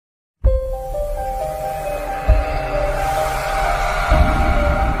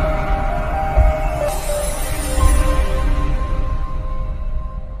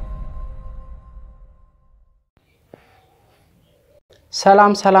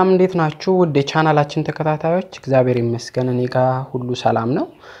ሰላም ሰላም እንዴት ናችሁ ወደ ቻናላችን ተከታታዮች እግዚአብሔር ይመስገን እኔ ጋር ሁሉ ሰላም ነው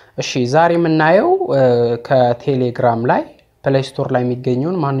እሺ ዛሬ የምናየው ከቴሌግራም ላይ ፕሌይ ስቶር ላይ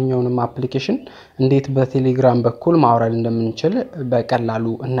የሚገኘውን ማንኛውንም አፕሊኬሽን እንዴት በቴሌግራም በኩል ማውረድ እንደምንችል በቀላሉ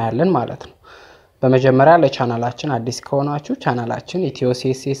እናያለን ማለት ነው በመጀመሪያ ለቻናላችን አዲስ ከሆናችሁ ቻናላችን Ethio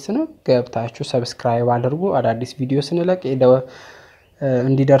ነው ገብታችሁ ሰብስክራይብ አድርጉ አዳዲስ ቪዲዮ ስንለቅ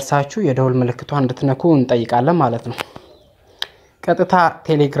እንዲደርሳችሁ የደወል ምልክቷን እንድትነኩ እንጠይቃለን ማለት ነው ቀጥታ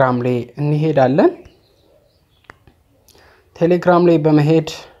ቴሌግራም ላይ እንሄዳለን ቴሌግራም ላይ በመሄድ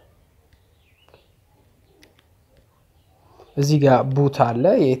እዚህ ጋር ቡት አለ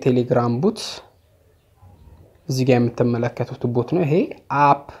የቴሌግራም ቡት እዚህ ጋር የምትመለከቱት ቡት ነው ይሄ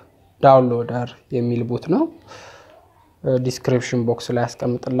አፕ ዳውንሎደር የሚል ቡት ነው ዲስክሪፕሽን ቦክስ ላይ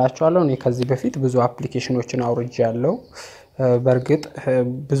አስቀምጥላችኋለሁ እኔ ከዚህ በፊት ብዙ አፕሊኬሽኖችን አውርጃለሁ በርግጥ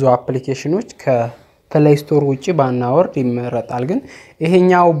ብዙ አፕሊኬሽኖች ከፕሌይ ስቶር ውጪ ባናወርድ ይመረጣል ግን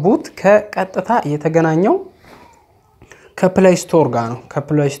ይሄኛው ቡት ከቀጥታ የተገናኘው ከፕሌይ ስቶር ጋር ነው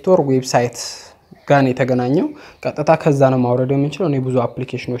ከፕሌይ ስቶር ዌብሳይት ጋር የተገናኘው ቀጥታ ከዛ ነው ማውረድ የምንችለው እኔ ብዙ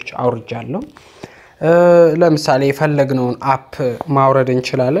አፕሊኬሽኖች አውርጃለሁ ለምሳሌ የፈለግነውን አፕ ማውረድ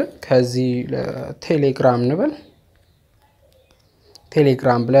እንችላለን ከዚህ ቴሌግራም ንበል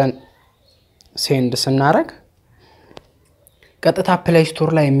ቴሌግራም ብለን ሴንድ ስናረግ ቀጥታ ፕሌይ ስቶር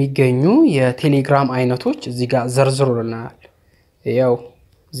ላይ የሚገኙ የቴሌግራም አይነቶች እዚህ ጋር ዘርዝሩልናል ያው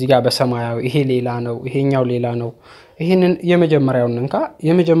እዚህ ጋር በሰማያዊ ይሄ ሌላ ነው ይሄኛው ሌላ ነው ይሄንን የመጀመሪያውን እንካ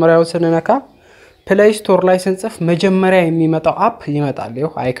የመጀመሪያው ስንነካ ፕሌይ ስቶር ላይ ስንጽፍ መጀመሪያ የሚመጣው አፕ ይመጣል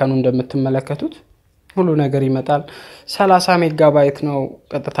ይሄው አይከኑ እንደምትመለከቱት ሁሉ ነገር ይመጣል 30 ሜጋባይት ነው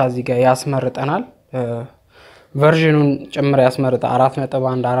ቀጥታ እዚህ ጋር ያስመርጠናል ቨርዥኑን ጨምሮ ያስመርጣ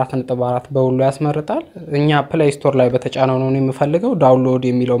 4.1 4.4 በሁሉ ያስመርጣል እኛ ፕሌይ ስቶር ላይ በተጫነው ነው የምፈልገው ዳውንሎድ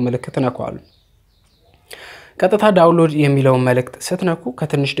የሚለው ምልክት ነካሉ ቀጥታ ዳውንሎድ የሚለው ምልክት ስትነኩ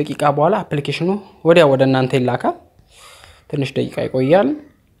ከትንሽ ደቂቃ በኋላ አፕሊኬሽኑ ወዲያ ወደ እናንተ ይላካል ትንሽ ደቂቃ ይቆያል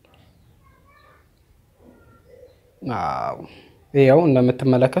ይሄው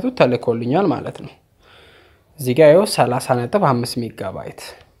እንደምትመለከቱት ተልኮልኛል ማለት ነው እዚህ ጋር ይሄው 30.5 ሜጋባይት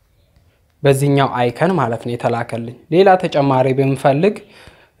በዚህኛው አይከን ማለት ነው የተላከልኝ ሌላ ተጨማሪ በመፈልግ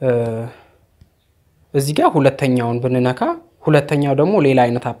እዚህ ጋር ሁለተኛውን ብንነካ ሁለተኛው ደግሞ ሌላ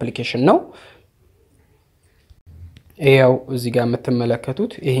አይነት አፕሊኬሽን ነው ይሄው እዚህ ጋር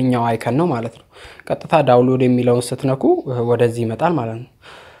የምትመለከቱት ይሄኛው አይከን ነው ማለት ነው ቀጥታ ዳውንሎድ የሚለውን ስትነኩ ወደዚህ ይመጣል ማለት ነው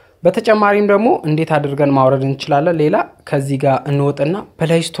በተጨማሪም ደግሞ እንዴት አድርገን ማውረድ እንችላለን ሌላ ከዚህ ጋር እንወጥና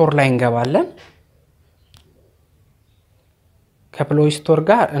ፕሌይ ስቶር ላይ እንገባለን ከፕሌይ ስቶር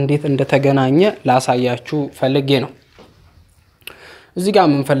ጋር እንዴት እንደተገናኘ ላሳያችሁ ፈልጌ ነው እዚህ ጋር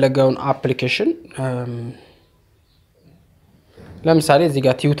የምንፈልገውን አፕሊኬሽን ለምሳሌ እዚህ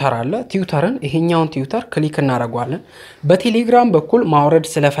ጋር ቲዩተር አለ ቲዩተርን ይሄኛውን ቲዩተር ክሊክ እናደርጋለን በቴሌግራም በኩል ማውረድ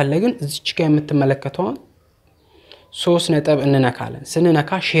ስለፈለግን እዚች ጋር የምትመለከተው 3 ነጥብ እንነካለን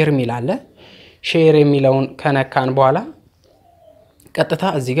ስንነካ ሼር ሚላለ ሼር የሚለውን ከነካን በኋላ ቀጥታ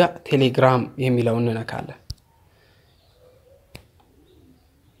እዚህ ጋር ቴሌግራም የሚለውን እንነካለን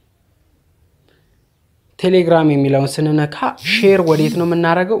ቴሌግራም የሚለውን ስንነካ ሼር ወዴት ነው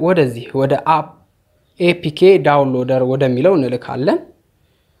የምናደርገው ወደዚህ ወደ APK ዳውንሎደር ወደሚለው እንልካለን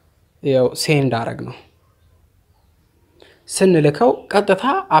ያው ሴንድ አረግ ነው ስንልከው ቀጥታ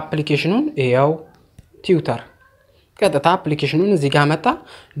አፕሊኬሽኑን ያው ቲዩተር ቀጥታ አፕሊኬሽኑን እዚህ ጋር መጣ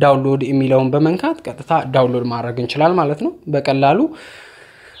ዳውንሎድ የሚለውን በመንካት ቀጥታ ዳውንሎድ ማድረግ እንችላለን ማለት ነው በቀላሉ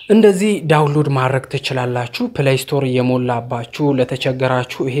እንደዚህ ዳውንሎድ ማድረግ ትችላላችሁ ፕሌይ ስቶር እየሞላባችሁ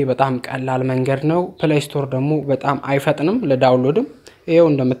ለተቸገራችሁ ይሄ በጣም ቀላል መንገድ ነው ፕሌይ ስቶር ደግሞ በጣም አይፈጥንም ለዳውንሎድም ይሄው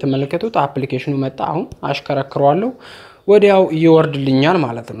እንደምትመለከቱት አፕሊኬሽኑ መጣ አሁን አሽከረክሯለሁ ወዲያው ይወርድልኛል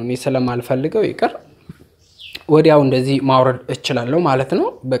ማለት ነው እኔ ስለማልፈልገው ይቀር ወዲያው እንደዚህ ማውረድ እችላለሁ ማለት ነው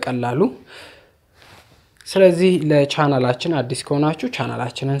በቀላሉ ስለዚህ ለቻናላችን አዲስ ከሆናችሁ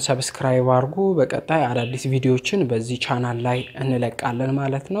ቻናላችንን ሰብስክራይብ አድርጉ በቀጣይ አዳዲስ ቪዲዮዎችን በዚህ ቻናል ላይ እንለቃለን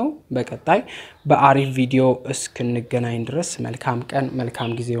ማለት ነው በቀጣይ በአሪፍ ቪዲዮ እስክንገናኝ ድረስ መልካም ቀን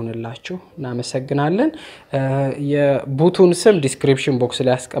መልካም ጊዜ ይሁንላችሁ እናመሰግናለን የቡቱን ስም ዲስክሪፕሽን ቦክስ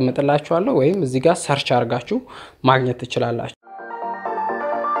ላይ አስቀምጥላችኋለሁ ወይም እዚህ ጋር ሰርች አድርጋችሁ ማግኘት ትችላላችሁ